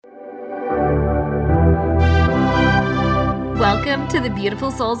Welcome to the Beautiful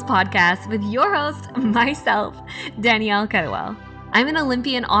Souls podcast with your host, myself, Danielle Kettlewell. I'm an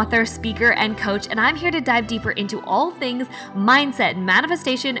Olympian author, speaker, and coach, and I'm here to dive deeper into all things mindset,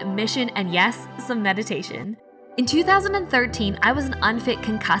 manifestation, mission, and yes, some meditation. In 2013, I was an unfit,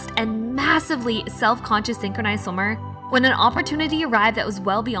 concussed, and massively self-conscious synchronized swimmer when an opportunity arrived that was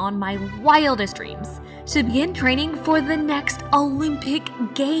well beyond my wildest dreams to begin training for the next Olympic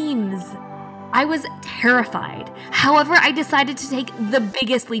Games. I was terrified. However, I decided to take the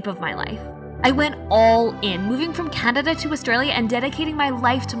biggest leap of my life. I went all in, moving from Canada to Australia and dedicating my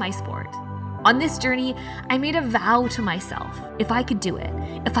life to my sport. On this journey, I made a vow to myself. If I could do it,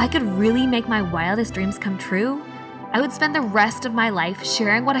 if I could really make my wildest dreams come true, I would spend the rest of my life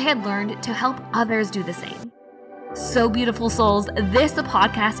sharing what I had learned to help others do the same. So beautiful souls, this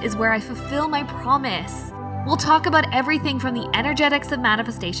podcast is where I fulfill my promise. We'll talk about everything from the energetics of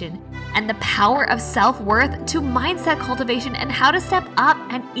manifestation and the power of self-worth to mindset cultivation and how to step up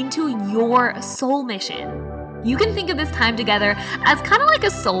and into your soul mission. You can think of this time together as kind of like a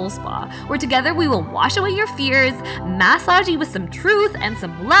soul spa, where together we will wash away your fears, massage you with some truth and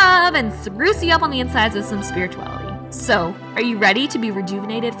some love, and spruce you up on the insides with some spirituality. So, are you ready to be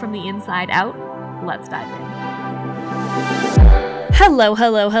rejuvenated from the inside out? Let's dive in. Hello,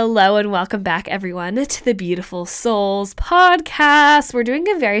 and welcome back, everyone, to the Beautiful Souls podcast. We're doing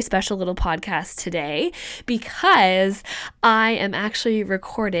a very special little podcast today because I am actually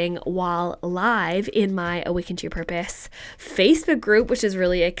recording while live in my Awaken to Your Purpose Facebook group, which is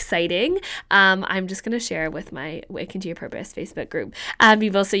really exciting. I'm just going to share with my Awaken to Your Purpose Facebook group,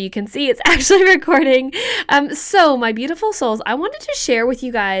 people, so you can see it's actually recording. So my beautiful souls, I wanted to share with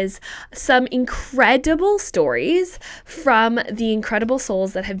you guys some incredible stories from the incredible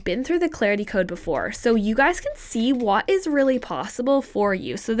souls that have been through the Clarity Code before, so you guys can see what is really possible for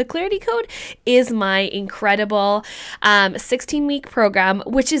you. So the Clarity Code is my incredible 16-week program,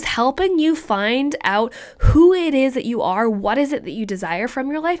 which is helping you find out who it is that you are, what is it that you desire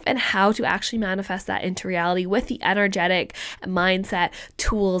from your life, and how to actually manifest that into reality with the energetic mindset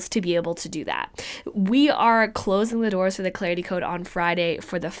tools to be able to do that. We are closing the doors for the Clarity Code on Friday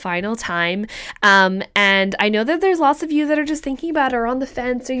for the final time, and I know that there's lots of you that are just thinking about it or on the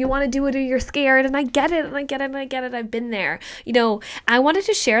fence, or you want to do it or you're scared, and I get it. I've been there. I wanted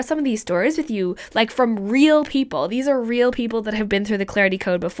to share some of these stories with you, like from real people. These are real people that have been through the Clarity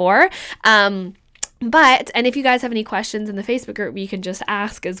Code before. And if you guys have any questions in the Facebook group, you can just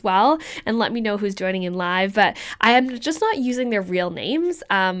ask as well and let me know who's joining in live. But I am just not using their real names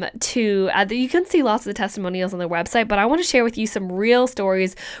you can see lots of the testimonials on their website, but I want to share with you some real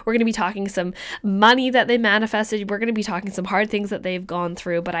stories. We're going to be talking some money that they manifested. We're going to be talking some hard things that they've gone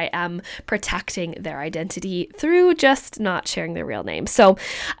through, but I am protecting their identity through just not sharing their real name. So,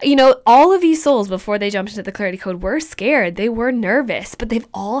 all of these souls before they jumped into the Clarity Code were scared. They were nervous, but they've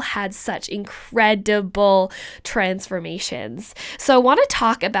all had such incredible transformations. So I want to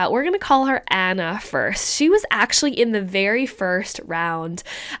talk about, we're going to call her Anna first. She was actually in the very first round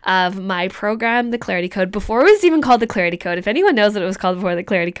of my program, the Clarity Code, before it was even called the Clarity Code. If anyone knows what it was called before the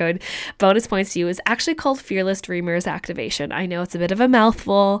Clarity Code, bonus points to you. It was actually called Fearless Dreamers Activation. I know it's a bit of a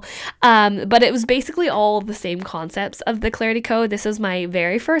mouthful, but it was basically all the same concepts of the Clarity Code. This was my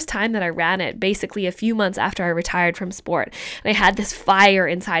very first time that I ran it, basically a few months after I retired from sport. And I had this fire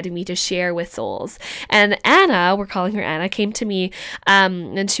inside of me to share with souls. And Anna, we're calling her Anna, came to me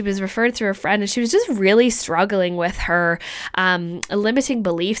and she was referred through a friend, and she was just really struggling with her limiting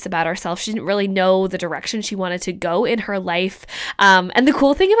beliefs about herself. She didn't really know the direction she wanted to go in her life. And the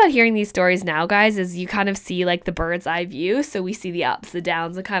cool thing about hearing these stories now, guys, is you kind of see like the bird's eye view. So we see the ups, the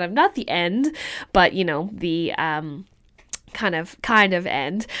downs, and kind of not the end, but the kind of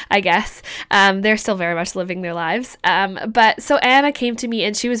end, I guess. They're still very much living their lives. But so Anna came to me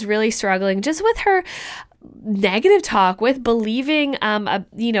and she was really struggling just with her negative talk, with believing,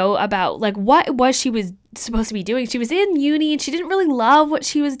 about like what was she was supposed to be doing. She was in uni and she didn't really love what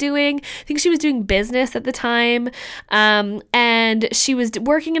she was doing. I think she was doing business at the time. And she was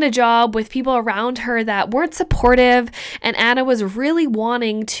working in a job with people around her that weren't supportive. And Anna was really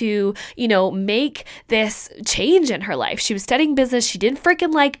wanting to, make this change in her life. She was studying business. She didn't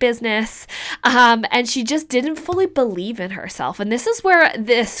freaking like business. And she just didn't fully believe in herself. And this is where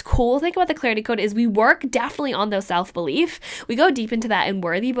this cool thing about the Clarity Code is we work definitely on those self-belief. We go deep into that in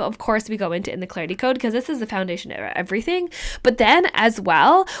Worthy, but of course we go into it in the Clarity Code because this is the foundation of everything. But then as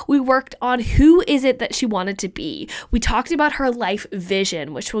well, we worked on who is it that she wanted to be. We talked about her life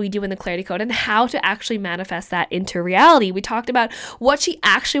vision, which we do in the Clarity Code, and how to actually manifest that into reality. We talked about what she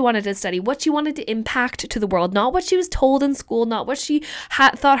actually wanted to study, what she wanted to impact to the world, not what she was told in school, not what she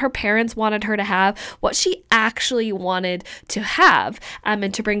thought her parents wanted her to have, what she actually wanted to have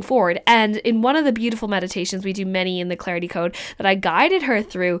and to bring forward. And in one of the beautiful meditations, we do many in the Clarity Code, that I guided her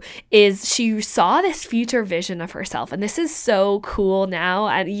through, is she saw this future vision of herself. And this is so cool now.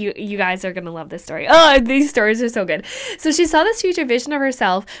 And you guys are going to love this story. Oh, these stories are so good. So she saw this future vision of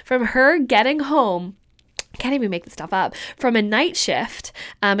herself from her getting home. Can't even make this stuff up, from a night shift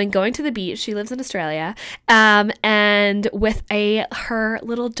and going to the beach. She lives in Australia, and with her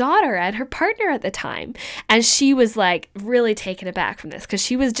little daughter and her partner at the time. And she was like really taken aback from this, because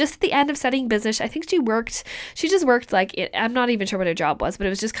she was just at the end of studying business. I think she just worked like, I'm not even sure what her job was, but it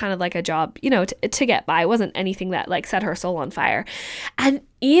was just kind of like a job, to get by. It wasn't anything that like set her soul on fire. And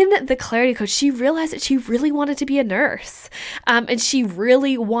in the Clarity Code, she realized that she really wanted to be a nurse, and she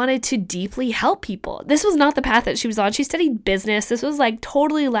really wanted to deeply help people. This was not the path that she was on. She studied business. This was like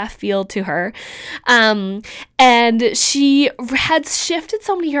totally left field to her. And she had shifted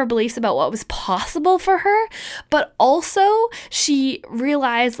so many of her beliefs about what was possible for her, but also she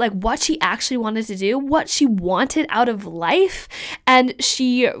realized like what she actually wanted to do, what she wanted out of life. And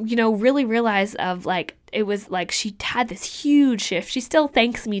she, really realized of like, it was like she had this huge shift. She still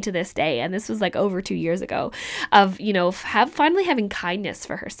thanks me to this day, and this was like over 2 years ago, of finally having kindness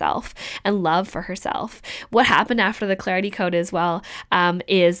for herself and love for herself. What happened after the Clarity Code as well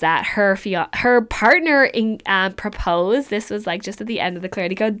is that her partner proposed. This was like just at the end of the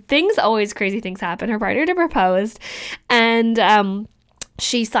Clarity Code. Crazy things happen. Her partner proposed, and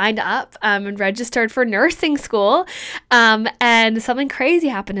she signed up and registered for nursing school, and something crazy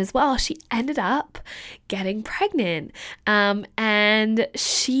happened as well. She ended up getting pregnant, and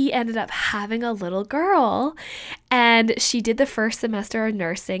she ended up having a little girl, and she did the first semester of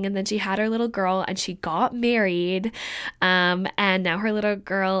nursing, and then she had her little girl, and she got married, and now her little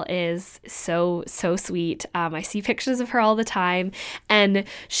girl is so sweet. I see pictures of her all the time, and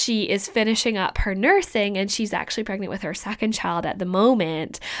she is finishing up her nursing, and she's actually pregnant with her second child at the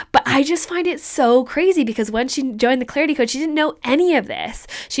moment. But I just find it so crazy, because when she joined the Clarity Code, she didn't know any of this.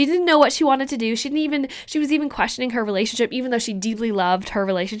 She didn't know what she wanted to do. She was even questioning her relationship, even though she deeply loved her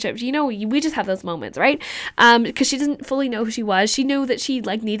relationship. We just have those moments, right? Because she didn't fully know who she was. She knew that she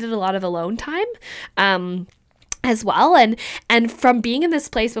like needed a lot of alone time. As well, and from being in this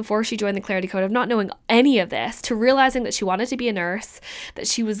place before she joined the Clarity Code, of not knowing any of this, to realizing that she wanted to be a nurse, that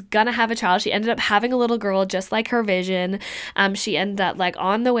she was gonna have a child. She ended up having a little girl just like her vision. She ended up like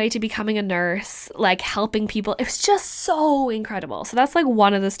on the way to becoming a nurse, like helping people. It was just so incredible. So that's like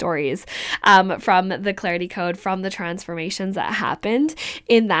one of the stories from the Clarity Code, from the transformations that happened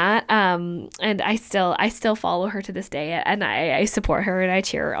in that. And I still follow her to this day, and I support her and I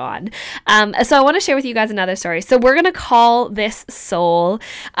cheer her on. So I want to share with you guys another story. So we're going to call this soul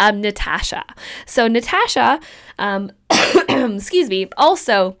Natasha. So Natasha, excuse me,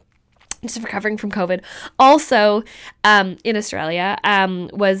 also just recovering from COVID, also in Australia,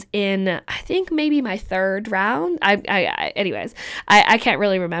 was in, I think, maybe my third round. Anyways, I can't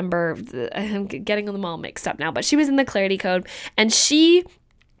really remember. I'm getting them all mixed up now, but she was in the Clarity Code, and she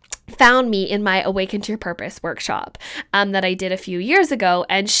found me in my Awaken to Your Purpose workshop that I did a few years ago.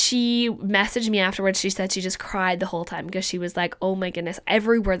 And she messaged me afterwards. She said she just cried the whole time, because she was like, oh my goodness,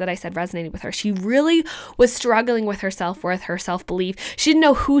 every word that I said resonated with her. She really was struggling with her self-worth, her self-belief. She didn't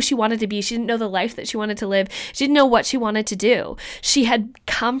know who she wanted to be. She didn't know the life that she wanted to live. She didn't know what she wanted to do. She had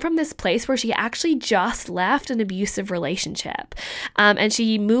come from this place where she actually just left an abusive relationship. And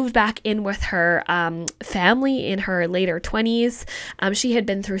she moved back in with her family in her later 20s. She had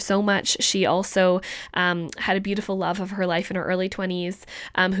been through so much. She also had a beautiful love of her life in her early 20s,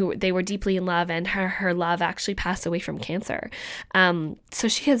 who they were deeply in love, and her love actually passed away from cancer. So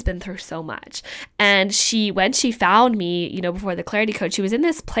she has been through so much. And when she found me, before the Clarity Code, she was in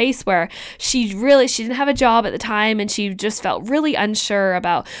this place where she didn't have a job at the time, and she just felt really unsure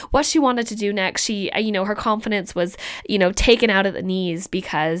about what she wanted to do next. Her confidence was, taken out at the knees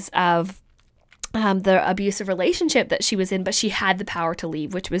because of the abusive relationship that she was in, but she had the power to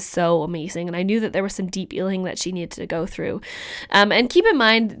leave, which was so amazing. And I knew that there was some deep healing that she needed to go through. And keep in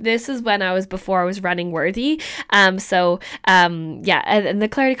mind, this is before I was running Worthy. And the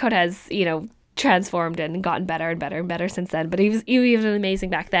Clarity Code has, transformed and gotten better and better and better since then, but he was amazing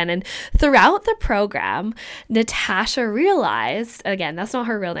back then. And throughout the program, Natasha realized, again, that's not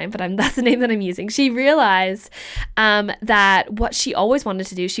her real name, but that's the name that I'm using. She realized that what she always wanted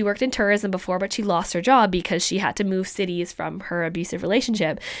to do, she worked in tourism before, but she lost her job because she had to move cities from her abusive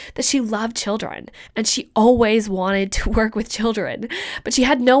relationship, that she loved children and she always wanted to work with children, but she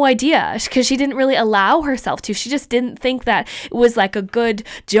had no idea because she didn't really allow herself to. She just didn't think that it was like a good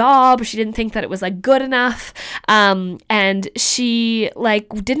job. She didn't think that it was like good enough. And she like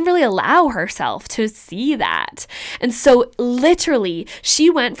didn't really allow herself to see that. And so literally she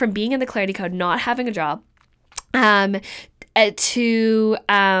went from being in the Clarity Code, not having a job, to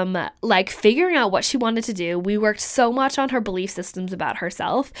like figuring out what she wanted to do. We worked so much on her belief systems about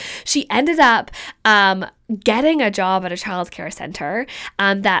herself. She ended up getting a job at a childcare center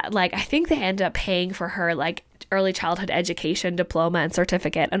that like I think they ended up paying for her like early childhood education diploma and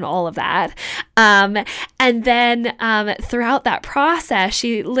certificate and all of that. And then throughout that process,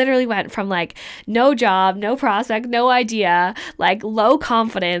 she literally went from like no job, no prospect, no idea, like low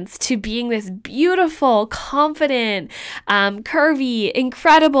confidence, to being this beautiful, confident, curvy,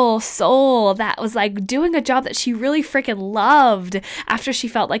 incredible soul that was like doing a job that she really freaking loved after she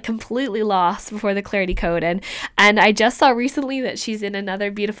felt like completely lost before the Clarity Code. And I just saw recently that she's in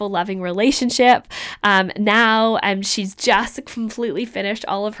another beautiful, loving relationship now. And she's just completely finished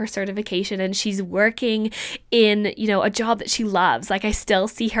all of her certification and she's working in, you know, a job that she loves. Like I still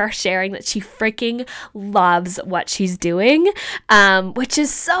see her sharing that she freaking loves what she's doing, which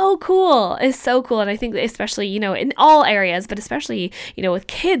is so cool. It's so cool. And I think that especially, you know, in all areas, but especially, you know, with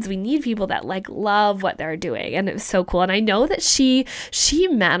kids, we need people that like love what they're doing. And it was so cool. And I know that she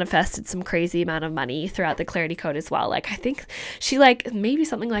manifested some crazy amount of money throughout the Clarity Code as well. Like I think she like maybe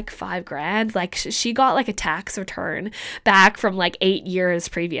something like $5,000. Like she got like a tax return back from like 8 years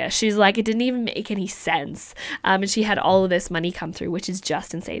previous. She's like, it didn't even make any sense. And she had all of this money come through, which is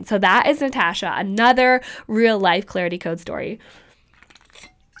just insane. So that is Natasha, another real life Clarity Code story.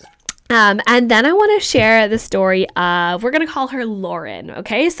 And then I want to share the story of, we're going to call her Lauren.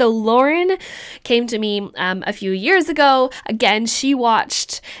 Okay. So Lauren came to me a few years ago. Again, she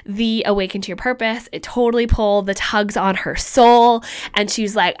watched the Awaken to Your Purpose. It totally pulled the tugs on her soul. And she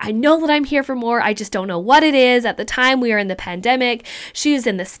was like, I know that I'm here for more. I just don't know what it is. At the time we were in the pandemic. She was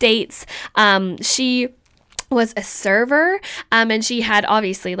in the States. She was a server, and she had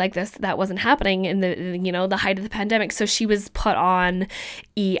obviously like this, that wasn't happening in the, you know, the height of the pandemic. So she was put on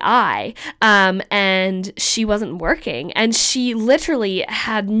EI, and she wasn't working, and she literally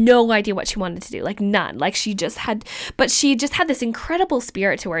had no idea what she wanted to do, like none. Like she just had this incredible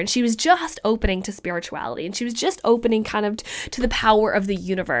spirit to her, and she was just opening to spirituality, and she was just opening kind of to the power of the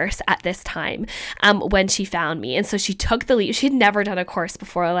universe at this time, when she found me. And so she took the leap. She had never done a course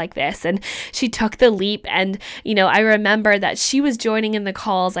before like this, and she took the leap. And you know, I remember that she was joining in the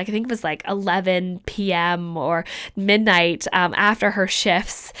calls, like I think it was like 11 p.m. or midnight after her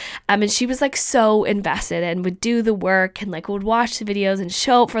shifts. And she was like so invested and would do the work and like would watch the videos and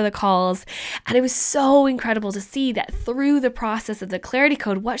show up for the calls. And it was so incredible to see that through the process of the Clarity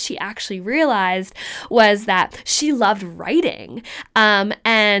Code, what she actually realized was that she loved writing.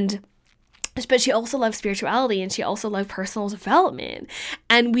 But she also loved spirituality, and she also loved personal development.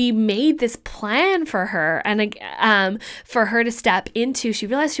 And we made this plan for her, and for her to step into. She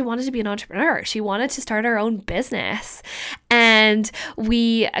realized she wanted to be an entrepreneur. She wanted to start her own business, and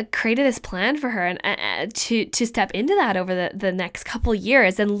we created this plan for her and to step into that over the next couple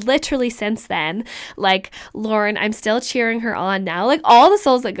years. And literally since then, like Lauren, I'm still cheering her on now. Like all the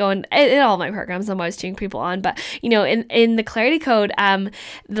souls that go in all my programs, I'm always cheering people on. But you know, in the Clarity Code,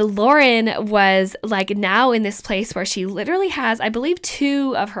 the Lauren was like now in this place where she literally has, I believe,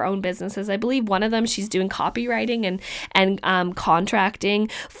 2 of her own businesses. I believe one of them she's doing copywriting and contracting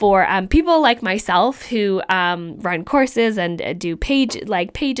for people like myself who run courses and do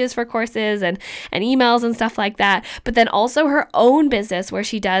pages for courses and emails and stuff like that. But then also her own business where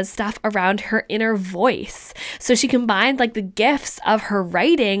she does stuff around her inner voice. So she combined like the gifts of her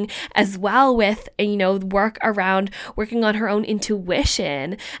writing as well with, you know, work around working on her own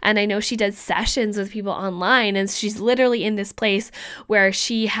intuition. And I know she does sessions with people online, and she's literally in this place where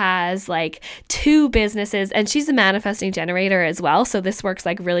she has like 2 businesses, and she's a manifesting generator as well. So this works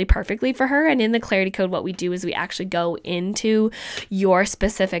like really perfectly for her. And in the Clarity Code, what we do is we actually go into to your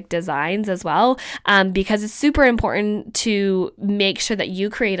specific designs as well, because it's super important to make sure that you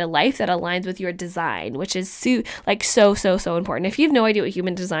create a life that aligns with your design, which is so important. If you have no idea what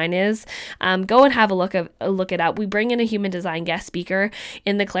human design is, go and have a look it up. We bring in a human design guest speaker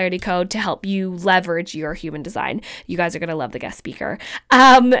in the Clarity Code to help you leverage your human design. You guys are going to love the guest speaker.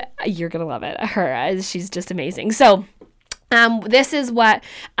 You're going to love it. She's just amazing. So this is what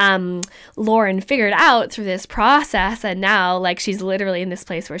Lauren figured out through this process, and now like she's literally in this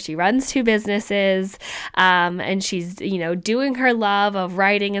place where she runs 2 businesses, and she's doing her love of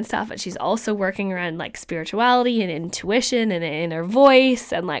writing and stuff, but she's also working around like spirituality and intuition and inner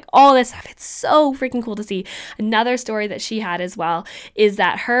voice and like all this stuff. It's so freaking cool to see. Another story that she had as well is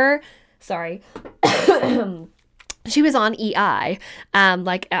that she was on EI,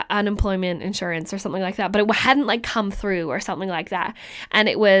 like unemployment insurance or something like that, but it hadn't like come through or something like that. And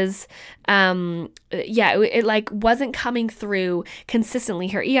it was, it like wasn't coming through consistently.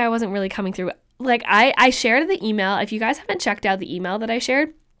 Her EI wasn't really coming through. Like I shared the email. If you guys haven't checked out the email that I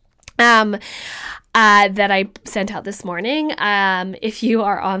shared, that I sent out this morning, if you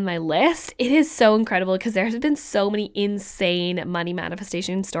are on my list, it is so incredible because there has been so many insane money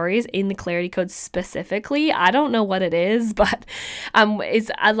manifestation stories in the Clarity Code specifically. I don't know what it is, but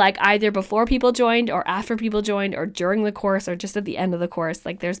it's like either before people joined or after people joined or during the course or just at the end of the course.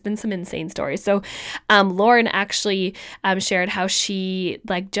 Like there's been some insane stories. So Lauren actually shared how she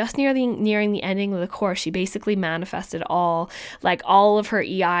like just nearing the ending of the course, she basically manifested all of her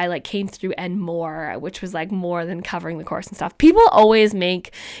EI like came through and more, which was like more than covering the course and stuff. People always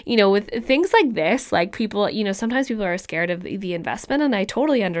make, with things like this, like people, sometimes people are scared of the investment, and I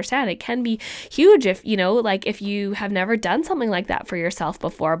totally understand. It can be huge if, like if you have never done something like that for yourself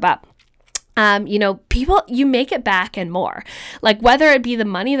before, but people, you make it back and more. Like whether it be the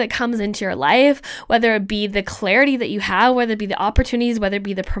money that comes into your life, whether it be the clarity that you have, whether it be the opportunities, whether it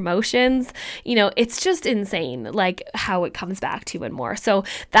be the promotions, it's just insane, like how it comes back to you and more. So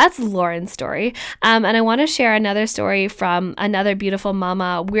that's Lauren's story. And I want to share another story from another beautiful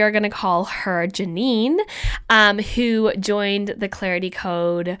mama. We're going to call her Janine, who joined the Clarity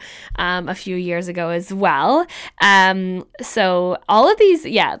Code a few years ago as well. So all of these,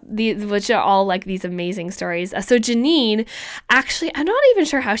 which are all like these amazing stories. So Janine, actually, I'm not even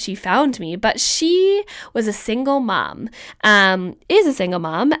sure how she found me, but she was a single mom, is a single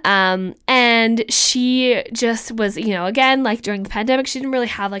mom, and she just was, again, like during the pandemic, she didn't really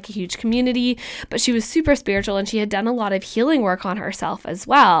have like a huge community, but she was super spiritual and she had done a lot of healing work on herself as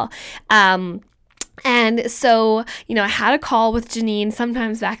well. And so, I had a call with Janine.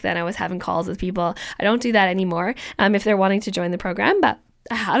 Sometimes back then I was having calls with people. I don't do that anymore if they're wanting to join the program, but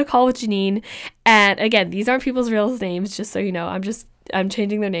I had a call with Janine, and again, these aren't people's real names, just so you know. I'm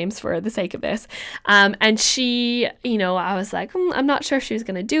changing their names for the sake of this. And she, I was like, I'm not sure if she was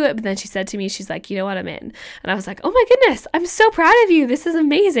going to do it. But then she said to me, she's like, you know what, I'm in. And I was like, oh my goodness, I'm so proud of you. This is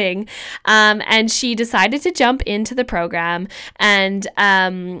amazing. And she decided to jump into the program. And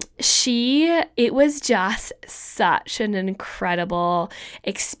it was just such an incredible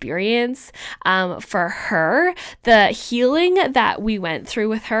experience for her. The healing that we went through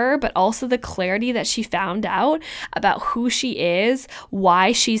with her, but also the clarity that she found out about who she is,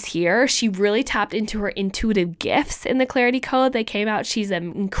 why she's here. She really tapped into her intuitive gifts in the Clarity Code. They came out. She's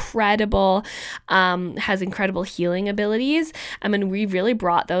an incredible, has incredible healing abilities. We really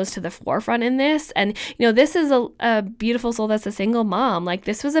brought those to the forefront in this. And, this is a beautiful soul that's a single mom. Like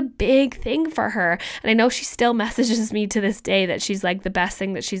this was a big thing for her. And I know she still messages me to this day that she's like the best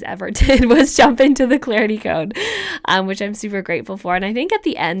thing that she's ever did was jump into the Clarity Code, which I'm super grateful for. And I think at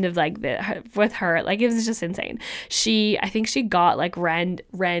the end of with her, like it was just insane. I think she got like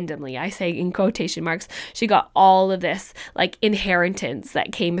randomly, I say in quotation marks, she got all of this like inheritance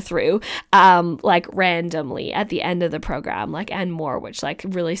that came through like randomly at the end of the program, like and more, which like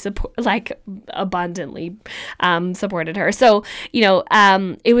really abundantly supported her. So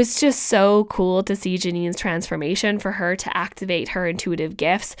it was just so cool to see Janine's transformation, for her to activate her intuitive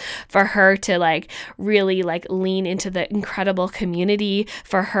gifts, for her to like really like lean into the incredible community,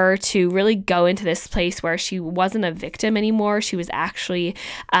 for her to really go into this place where she wasn't a victim anymore. She was actually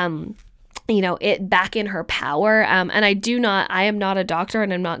it back in her power. And I am not a doctor,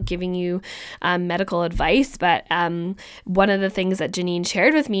 and I'm not giving you medical advice, but one of the things that Janine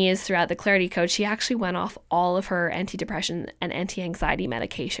shared with me is throughout the Clarity Code, she actually went off all of her antidepressant and anti-anxiety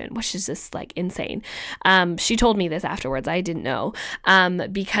medication, which is just like insane. She told me this afterwards. I didn't know,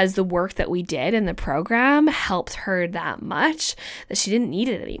 because the work that we did in the program helped her that much that she didn't need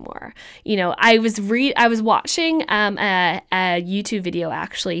it anymore. I was watching a YouTube video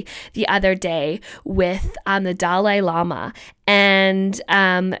actually the other day with the Dalai Lama. And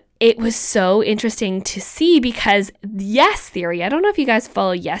it was so interesting to see because Yes Theory, I don't know if you guys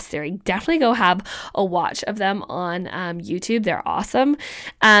follow Yes Theory, definitely go have a watch of them on YouTube. They're awesome.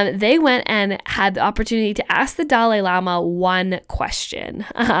 They went and had the opportunity to ask the Dalai Lama one question.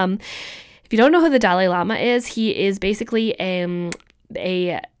 If you don't know who the Dalai Lama is, he is basically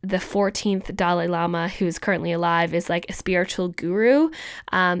the 14th Dalai Lama, who's currently alive, is like a spiritual guru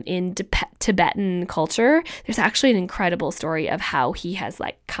in Tibetan culture. There's actually an incredible story of how he has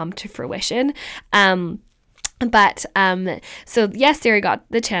like come to fruition. So Yes Theory got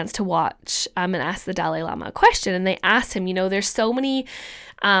the chance to watch and ask the Dalai Lama a question, and they asked him, there's so many,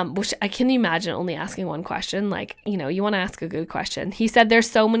 which I can imagine only asking one question, like, you want to ask a good question. He said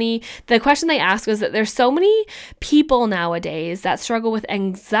the question they asked was that there's so many people nowadays that struggle with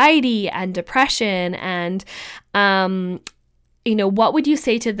anxiety and depression, and what would you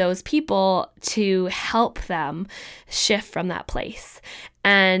say to those people to help them shift from that place?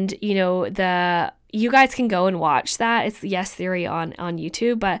 And, you guys can go and watch that. It's Yes Theory on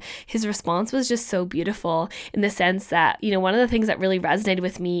YouTube, but his response was just so beautiful in the sense that, one of the things that really resonated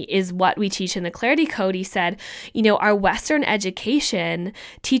with me is what we teach in the Clarity Code. He said, our Western education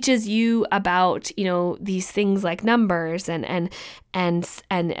teaches you about, these things like numbers and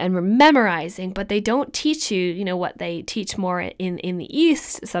memorizing, but they don't teach you, what they teach more in the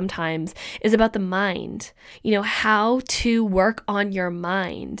East sometimes is about the mind, how to work on your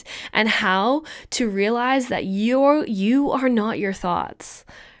mind and how to realize that you are not your thoughts,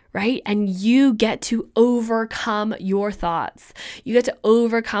 right? And you get to overcome your thoughts. You get to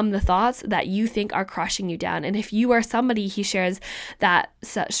overcome the thoughts that you think are crushing you down. And if you are somebody, he shares, that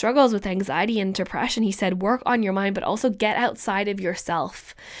struggles with anxiety and depression, he said, work on your mind, but also get outside of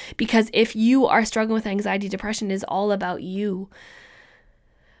yourself. Because if you are struggling with anxiety, depression is all about you.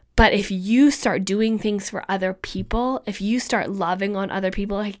 But if you start doing things for other people, if you start loving on other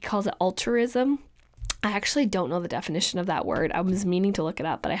people, he calls it altruism. I actually don't know the definition of that word. I was meaning to look it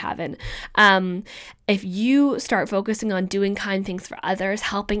up, but I haven't. If you start focusing on doing kind things for others,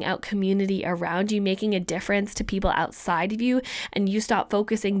 helping out community around you, making a difference to people outside of you, and you stop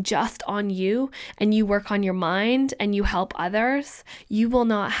focusing just on you and you work on your mind and you help others, you will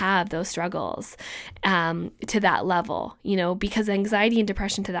not have those struggles to that level, because anxiety and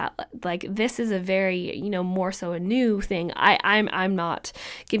depression to that, like, this is a very, more so a new thing. I'm not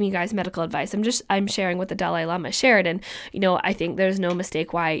giving you guys medical advice. I'm sharing what the Dalai Lama shared. And, I think there's no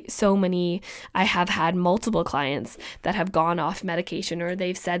mistake why I have had multiple clients that have gone off medication, or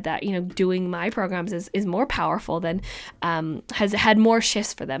they've said that, doing my programs is more powerful than, has had more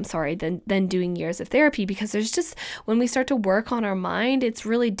shifts for them, than doing years of therapy, because there's just, when we start to work on our mind, it's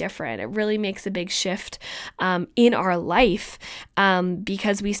really different. It really makes a big shift in our life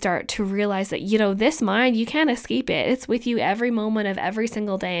because we start to realize that, this mind, you can't escape it. It's with you every moment of every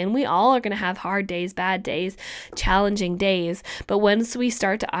single day. And we all are going to have hard days, bad days, challenging days. But once we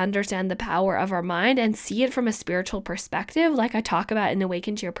start to understand the power of our mind and see it from a spiritual perspective, like I talk about in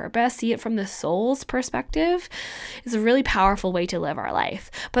Awaken to Your Purpose, see it from the soul's perspective, is a really powerful way to live our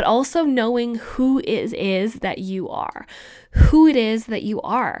life. But also knowing who it is that you are. Who it is that you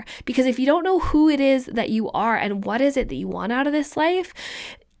are. Because if you don't know who it is that you are and what is it that you want out of this life,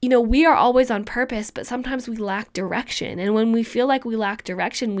 we are always on purpose, but sometimes we lack direction. And when we feel like we lack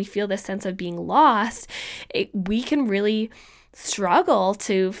direction, we feel this sense of being lost, we can really struggle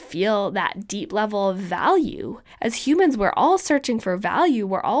to feel that deep level of value. As humans, we're all searching for value.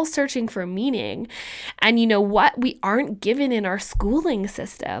 We're all searching for meaning. And what we aren't given in our schooling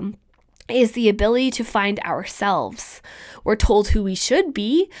system is the ability to find ourselves. We're told who we should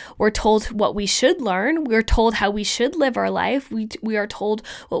be. We're told what we should learn. We're told how we should live our life. We are told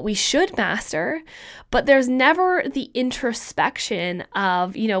what we should master. But there's never the introspection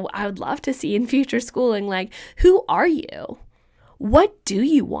of, I would love to see in future schooling, like, who are you? What do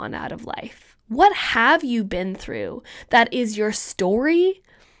you want out of life? What have you been through that is your story,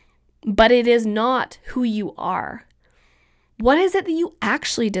 but it is not who you are? What is it that you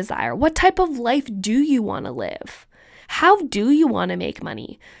actually desire? What type of life do you want to live? How do you want to make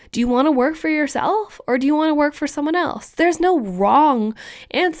money? Do you want to work for yourself or do you want to work for someone else? There's no wrong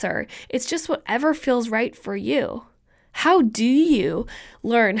answer. It's just whatever feels right for you. How do you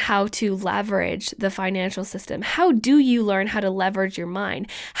learn how to leverage the financial system? How do you learn how to leverage your mind?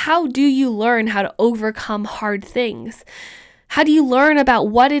 How do you learn how to overcome hard things? How do you learn about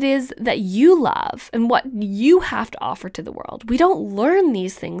what it is that you love and what you have to offer to the world? We don't learn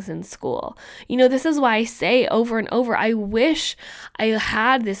these things in school. This is why I say over and over, I wish I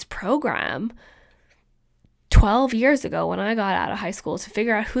had this program 12 years ago when I got out of high school to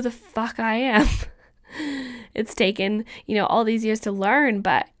figure out who the fuck I am. It's taken, all these years to learn.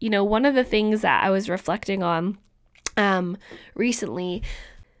 But, one of the things that I was reflecting on recently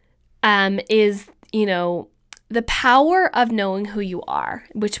is, the power of knowing who you are,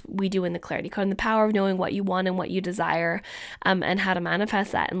 which we do in the Clarity Code, and the power of knowing what you want and what you desire, and how to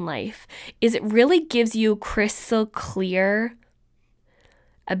manifest that in life, is it really gives you crystal clear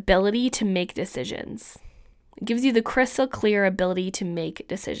ability to make decisions. It gives you the crystal clear ability to make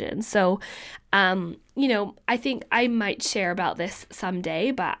decisions. So, I think I might share about this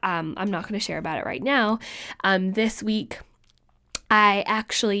someday, but I'm not going to share about it right now. This week, I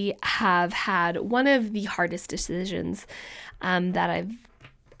actually have had one of the hardest decisions that I've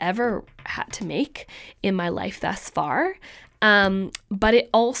ever had to make in my life thus far. But it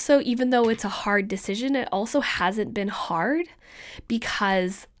also, even though it's a hard decision, it also hasn't been hard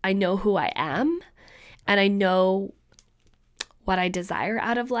because I know who I am and I know what I desire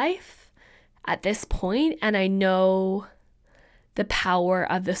out of life at this point, and I know the power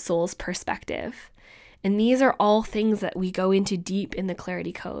of the soul's perspective. And these are all things that we go into deep in the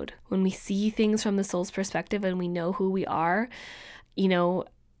Clarity Code. When we see things from the soul's perspective and we know who we are,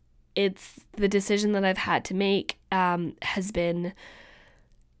 it's the decision that I've had to make it's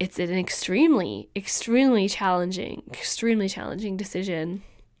an extremely, extremely challenging decision.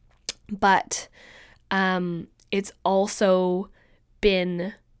 But it's also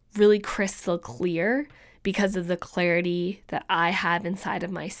been really crystal clear because of the clarity that I have inside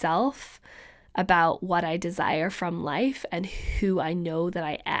of myself about what I desire from life and who I know that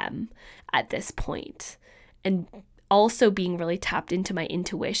I am at this point. And also being really tapped into my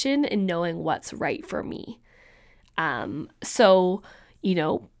intuition and knowing what's right for me. So,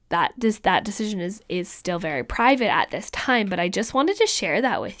 that decision is still very private at this time, but I just wanted to share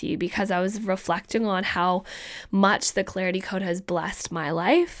that with you because I was reflecting on how much the Clarity Code has blessed my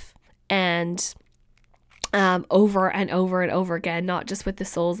life, and over and over and over again, not just with the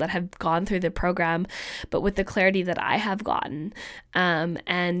souls that have gone through the program, but with the clarity that I have gotten,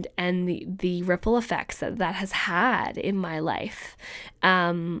 and the ripple effects that has had in my life.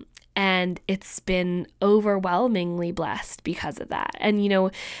 And it's been overwhelmingly blessed because of that. And,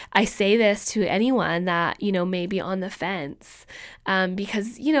 I say this to anyone that, may be on the fence,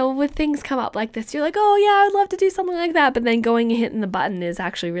 because, when things come up like this, you're like, oh yeah, I'd love to do something like that. But then going and hitting the button is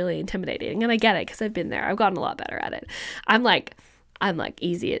actually really intimidating. And I get it because I've been there. I've gotten a lot better at it. I'm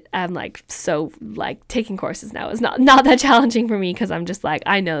easy. I'm so taking courses now is not that challenging for me because I'm just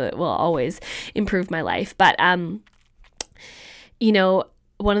I know it will always improve my life. But,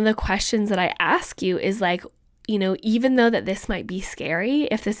 one of the questions that I ask you is even though that this might be scary,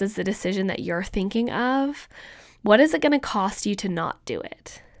 if this is the decision that you're thinking of, what is it going to cost you to not do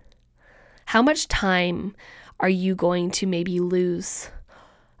it? How much time are you going to maybe lose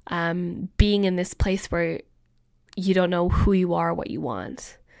being in this place where you don't know who you are, what you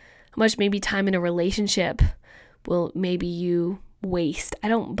want? How much maybe time in a relationship will maybe you waste? I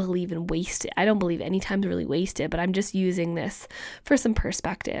don't believe in waste. I don't believe any time's really wasted, but I'm just using this for some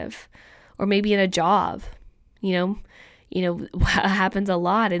perspective. Or maybe in a job, what happens a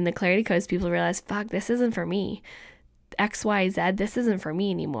lot in the Clarity Codes, people realize, fuck, this isn't for me. X, Y, Z, this isn't for me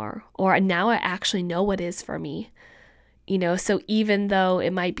anymore. Or now I actually know what is for me. So even though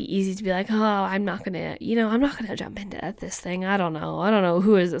it might be easy to be like, oh, I'm not going to jump into this thing. I don't know.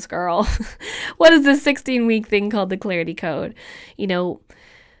 Who is this girl? What is this 16-week thing called the Clarity Code?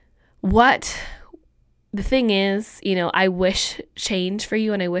 What the thing is, I wish change for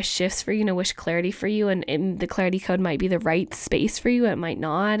you and I wish shifts for you and I wish clarity for you. And the Clarity Code might be the right space for you. It might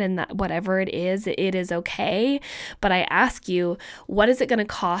not. And that whatever it is okay. But I ask you, what is it going to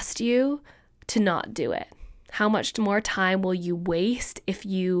cost you to not do it? How much more time will you waste if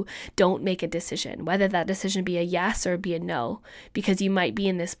you don't make a decision, whether that decision be a yes or be a no? Because you might be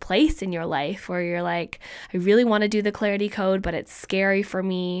in this place in your life where you're like, I really want to do the Clarity Code, but it's scary for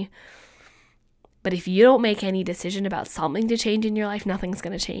me. But if you don't make any decision about something to change in your life, nothing's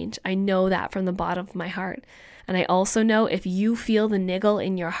going to change. I know that from the bottom of my heart. And I also know if you feel the niggle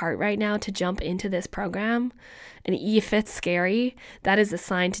in your heart right now to jump into this program, and if it's scary, that is a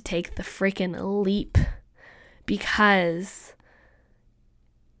sign to take the freaking leap. Because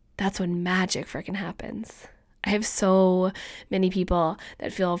that's when magic freaking happens. I have so many people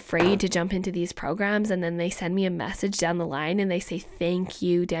that feel afraid to jump into these programs, and then they send me a message down the line and they say, thank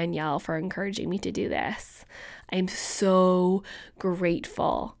you, Danielle, for encouraging me to do this. I'm so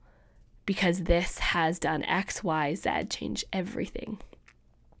grateful because this has done X, Y, Z, change everything.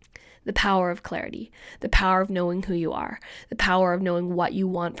 The power of clarity, the power of knowing who you are, the power of knowing what you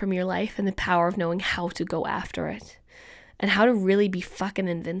want from your life, and the power of knowing how to go after it, and how to really be fucking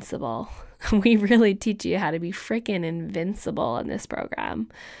invincible. We really teach you how to be freaking invincible in this program.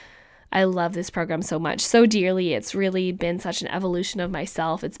 I love this program so much, so dearly. It's really been such an evolution of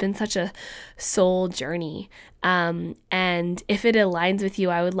myself. It's been such a soul journey. And if it aligns with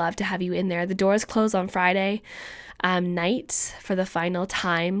you, I would love to have you in there. The doors close on Friday night for the final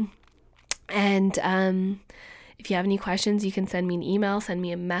time. And if you have any questions, you can send me an email, send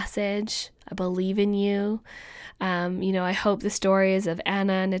me a message. I believe in you. I hope the stories of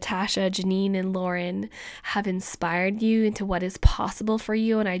Anna, Natasha, Janine, and Lauren have inspired you into what is possible for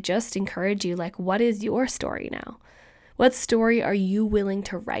you. And I just encourage you, what is your story now? What story are you willing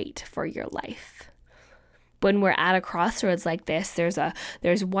to write for your life? When we're at a crossroads like this,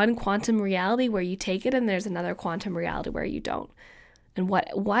 there's one quantum reality where you take it, and there's another quantum reality where you don't. And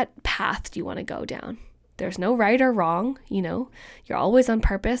what path do you want to go down? There's no right or wrong, you're always on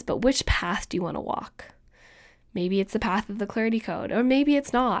purpose, but which path do you want to walk? Maybe it's the path of the Clarity Code, or maybe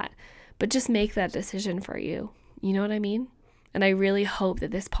it's not, but just make that decision for you. You know what I mean? And I really hope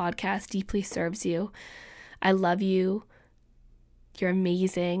that this podcast deeply serves you. I love you. You're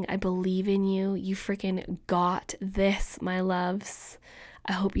amazing. I believe in you. You freaking got this, my loves.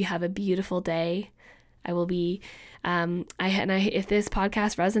 I hope you have a beautiful day. I will be, if this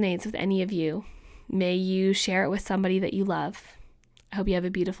podcast resonates with any of you, may you share it with somebody that you love. I hope you have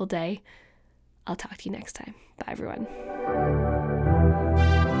a beautiful day. I'll talk to you next time. Bye, everyone.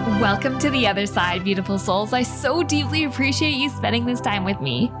 Welcome to the other side, beautiful souls. I so deeply appreciate you spending this time with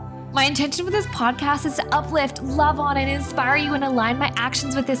me. My intention with this podcast is to uplift, love on, and inspire you and align my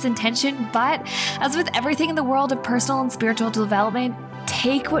actions with this intention. But as with everything in the world of personal and spiritual development,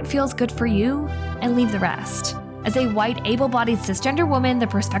 take what feels good for you and leave the rest. As a white, able-bodied cisgender woman, the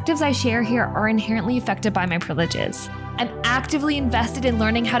perspectives I share here are inherently affected by my privileges. I'm actively invested in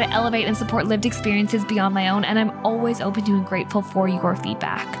learning how to elevate and support lived experiences beyond my own, and I'm always open to and grateful for your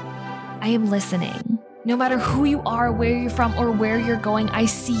feedback. I am listening. No matter who you are, where you're from, or where you're going, I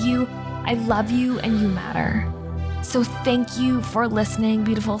see you, I love you, and you matter. So thank you for listening,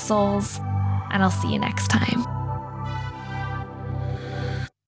 beautiful souls, and I'll see you next time.